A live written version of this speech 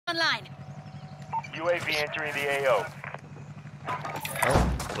Online. UAV entering the AO.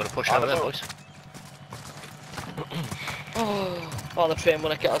 Oh, I'm gonna push over there, boys. Oh, the train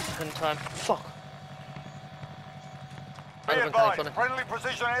when I get up in time. Fuck. Be advised, friendly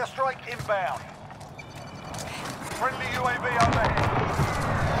precision airstrike inbound. Friendly UAV overhead.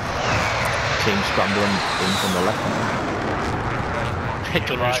 Team scrambling in from the left.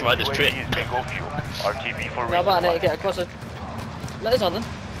 Don't rush right this train. RTB for No, but I need to get across it. Let us on then.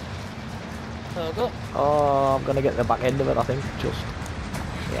 There we go. Oh, I'm gonna get the back end of it, I think. Just.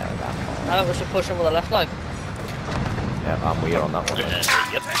 Yeah, that. I think we should push him with the left leg. Yeah, I'm weird on that one.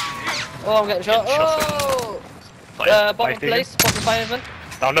 Yep. Oh, I'm getting shot. Oh! Bottom place, bottom fireman.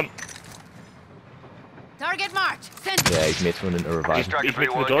 Found him. Target marked. Send Yeah, his mate's running to revive. He's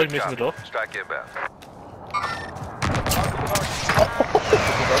missing the door, he's missing the door. Strike inbound.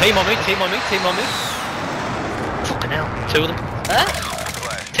 Team on me, team on me, team on me. Fucking hell, 2 of them. Huh?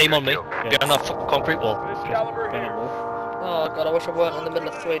 Team on me, behind that fucking concrete wall. Oh god, I wish I weren't in the middle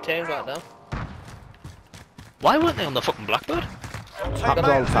of 3 teams right now. Why weren't they on the fucking Blackbird? Happens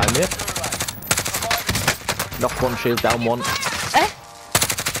all the time, mate. Knock one, shield down one.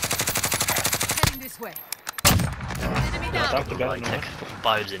 Heading this way. Enemy down. Right, take fucking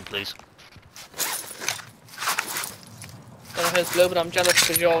vibes in, please. I don't know who's blue, but I'm jealous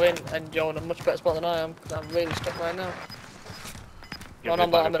because you're in and you're in a much better spot than I am. Because I'm really stuck right now. No,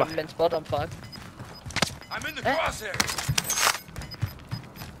 I'm in a mint spot, I'm fine. I'm in the crosshairs.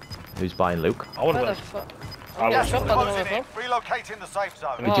 Who's buying Luke? I want Where to the fuck? I I'm getting was shot, I don't know where from. Relocating the safe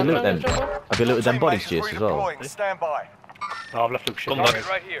zone. Did you loot them? Have you looted them bodies, Teammates Jace, as well? redeploying. Stand by. Oh, I've left Luke shit. Target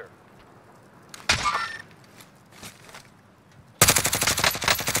right here.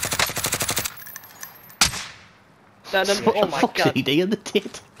 Oh my Fuck's god. he doing the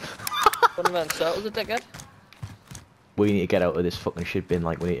tit? One of them circles, a dickhead. We need to get out of this fucking shit bin,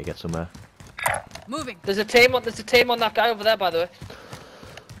 like, we need to get somewhere. Moving. There's a team on that guy over there, by the way.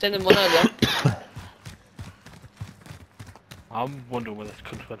 Seen them one earlier. I'm wondering where this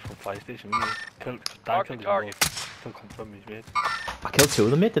comes from fire station. Dan killed him, still confirm he's made. I killed 2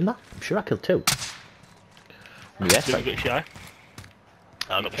 of them, mate, didn't I? I'm sure I killed 2. Yes, Did you get shy?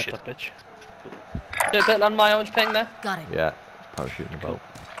 I got shit. That bitch. Do a bit on my orange ping there. Got it. Yeah, parachuting about.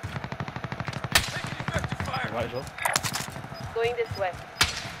 Might as well. Going this way.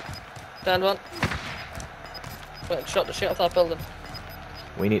 Down one. Went and shot the shit off that building.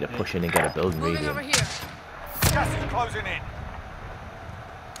 We need to push in and get a building Moving really. over here. Gas is closing in.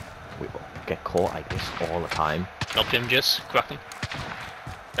 We get caught like this all the time. Knock him, Jess. Crack him.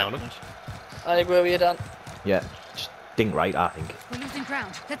 Down him. I agree with you, Dan. Yeah, just think right, I think. We're losing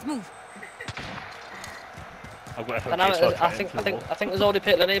ground. Let's move. I've got And I think there's already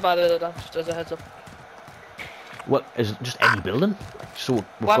people in here, by the way, Dan. Just as a heads up. Well, is it just any building? So we've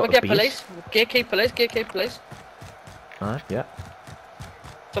Why don't we got get a base. police? Gatekeep police. Alright, yeah.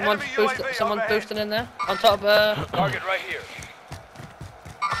 Someone's boosting in there. On top of Target right here.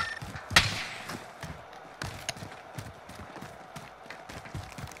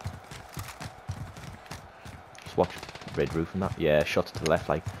 Just watch red roof and that. Yeah, shots to the left,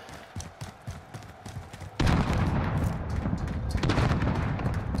 like.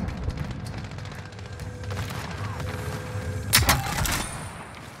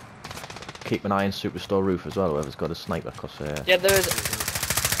 Keep an eye on Superstore roof as well, whoever's got a sniper, cause yeah, there is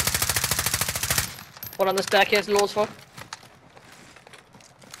one on the staircase, loads for.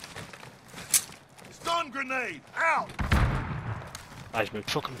 Stun grenade out. Nice move.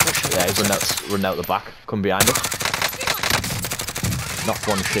 Fucking push him. yeah, he's running out the back, come behind us. Knocked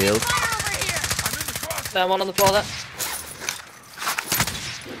one shield. Down one on the floor there.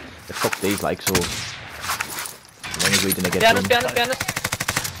 They fuck these like so. As long as we didn't get Behind us, done. behind us.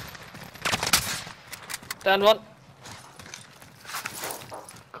 Down one.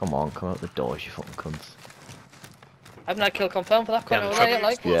 Come on, come out the doors, you fucking cunts. Haven't I kill confirmed for that corner over there yet,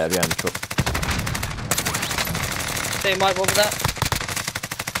 like? Yeah, behind the truck. Same wipe over there.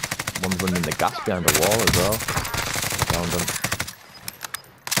 One's running the gas behind the wall as well. Down them.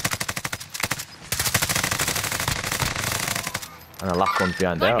 And the last one's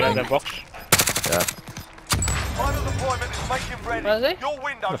behind there, I Behind think. that box. Yeah. Final deployment is making ready. Where is he? Your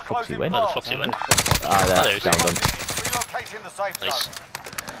window's The fuck's he closing went? Where the fast. fuck's he went? Ah, Oh, there there, he is. down them. Relocating the safe Nice. zone.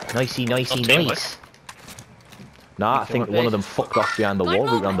 Nicey, nicey, Not too nice. Nah, I think one of them fucked off behind the wall,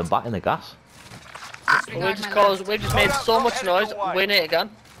 route around the back in the gas. We just made so much noise, we need it again.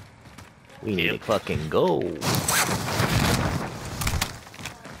 We need to fucking go.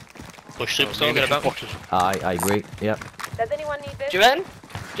 Push Superstar, get about. I agree, yep. Does anyone need this? Do you reckon? Do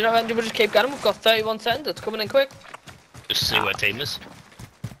you know when we'll just keep going? We've got 31 seconds, it's coming in quick. Just see where team is.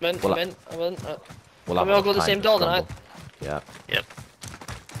 I'm Well, in. We'll Can have we all go to the time same to door scramble. tonight?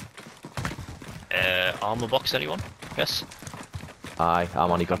 Yeah. Armor box, anyone? Yes. Aye, I'm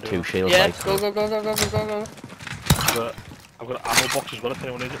only got 2 shields. Yeah, like, go. so I've got an ammo box as well if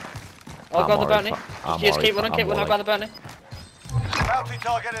anyone needs it. I'll grab the alright, bounty. I'm Just keep alright, running, I'll grab the bounty. Bounty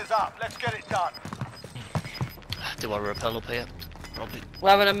target is up. Let's get it done. Do I rappel up here? Probably. We're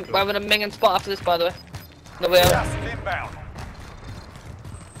having a minging spot after this, by the way. No way out. Gas is inbound.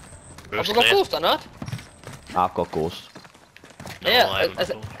 Have Roof's we got clear. ghost or not? I've got ghost. No, I Yeah, haven't is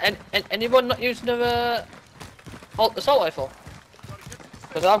got ghost. anyone not using the assault rifle?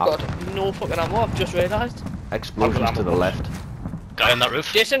 Because I've got no fucking ammo, I've just realised. Explosions to the left. Guy on that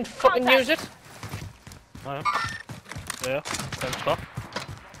roof. Jason, fucking use it. Alright. Yeah, thanks, Scott.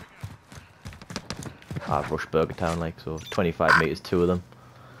 I've rushed Burger Town, like, so 25 metres, 2 of them.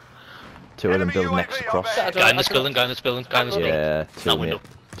 2 of them build next across. Guy in this building, guy in this building, guy in this building. Yeah, 2 That mate. window.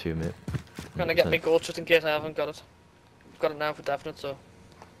 2 mate. I'm gonna get me ghost just in case I haven't got it. I've got it now for definite, so.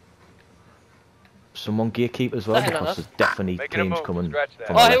 Someone gatekeep as well, Nothing like because that. there's definitely teams coming from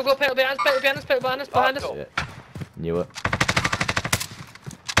Oh, the here we left. go, Peter behind us, Peter behind us. Yeah. Knew it.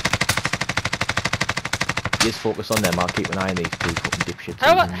 Just focus on them, I'll keep an eye on these 2 fucking dipshits.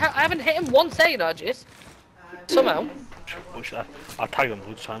 I haven't hit him once, eh, Jace? Somehow. I'll tag them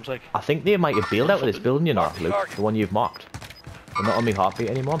loads of times, like. I think they might have bailed out of this building, you know, Luke, the one you've marked. They're not on me heartbeat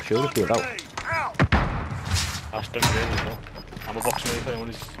anymore, I'm sure they've bailed out. That's done really as well. I'm a box if anyone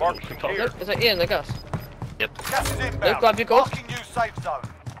is picked up. Look, is that Ian, the gas? Gas is inbound. Luke, grab your ghost. Marking you safe zone.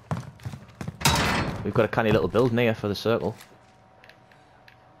 We've got a canny little building here for the circle.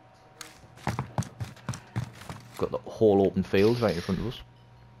 Got the whole open field right in front of us.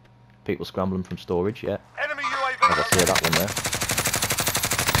 People scrambling from storage, yeah. Enemy I UAV. can see that one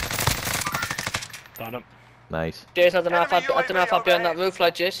there. Down him. Nice. Jace, I don't know if I'd be on that roof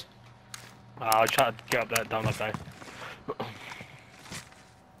like Jace. I'll try to get up there, down that guy.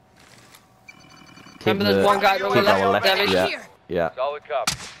 Remember there's one guy over keep our left, left, there he is. yeah. Yeah. Solid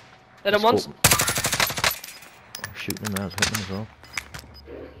copy. Hit him once. Shooting him there, I was hitting him as well.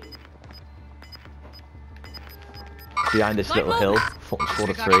 Behind this little hill, fucking squad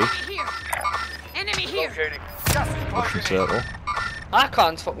of 3. Enemy here. Locating. Gas is Russian closing in. circle. I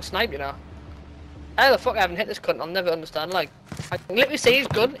can't fucking snipe you now. How the fuck I haven't hit this cunt? I'll never understand. Like, I can literally see his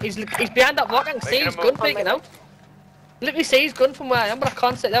gun. He's behind that rock. I can see his gun peeking out. Literally see his gun from where I am, but I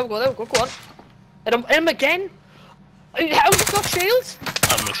can't see. There we go. Go on. Hit him again. How's he got shields?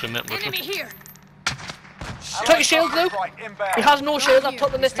 I'm rushing it, Enemy here. Took your shield, Luke. Right, inbound. He has no shields. I've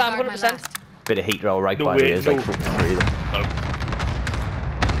took them this time, 100%. Bit of heat roll right No by way, the ears, no. like fucking 3 of them.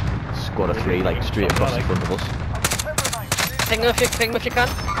 Squad of 3, like straight across in front of us. Ping him if you can.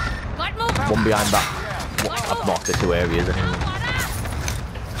 Light move. One behind that. I've marked the 2 areas anyway.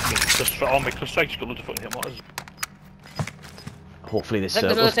 I'll make the strikes, got loads of fucking hit markers. Hopefully this I think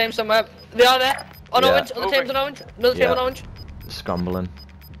there's another circle's team somewhere. They are there. On Yeah. orange. Other team's on orange. Another team Yeah. on orange. scrambling.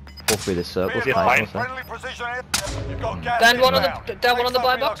 Hopefully this circle's Be tight. advised, friendly precision air. You've got gas Down one on inbound. the down one on the Safe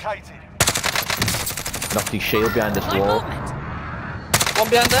blind zone box. relocated. Knocked his shield behind this Light wall. movement. One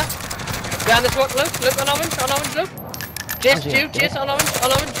behind there. Behind this rock, Luke. Luke on orange, Luke. Jace, he? Jace on orange,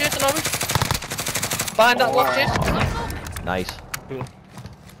 Jace on orange. Behind that rock, Jace. Light movement. Nice.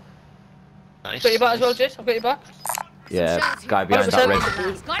 Nice. Got your back as well, Jace. I've got your back. Yeah, guy behind that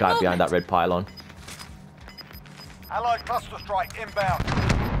 100%. red, guy behind that red pylon. Allied cluster strike inbound.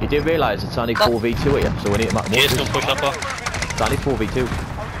 You do realise it's only 4v2 here, so we need to make more. Jace, don't push up. It's only 4v2.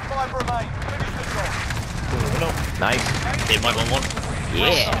 Only 5 remain. Finish the job. Nice. Team might want one.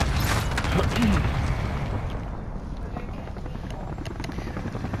 Yeah.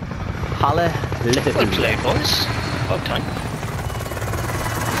 Good play, Hallelujah. boys. About time.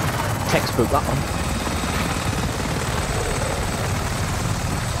 Textbook that one.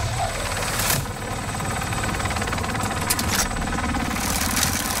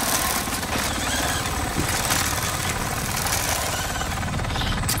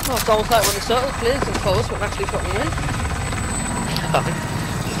 Oh, it's almost like when the circle clears and close, we can actually fucking win.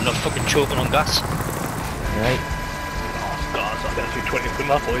 I'm not fucking choking on gas. Right. God, I'll get through 20 quid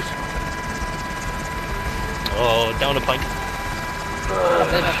that, boys. Oh, down a pint. I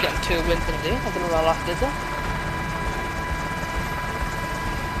believe I'm getting 2 wins in a day. I don't know what last did there.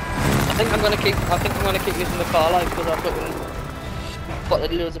 I think I'm gonna keep using the car light because I've got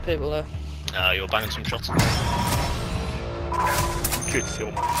spotted loads of people there. You're banging some shots. Good to see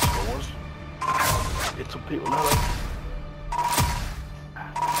all my scores. Get some people now, like.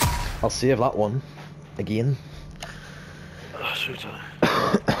 I'll save that one again. Oh, shoot,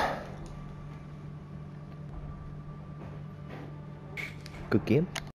 Good game.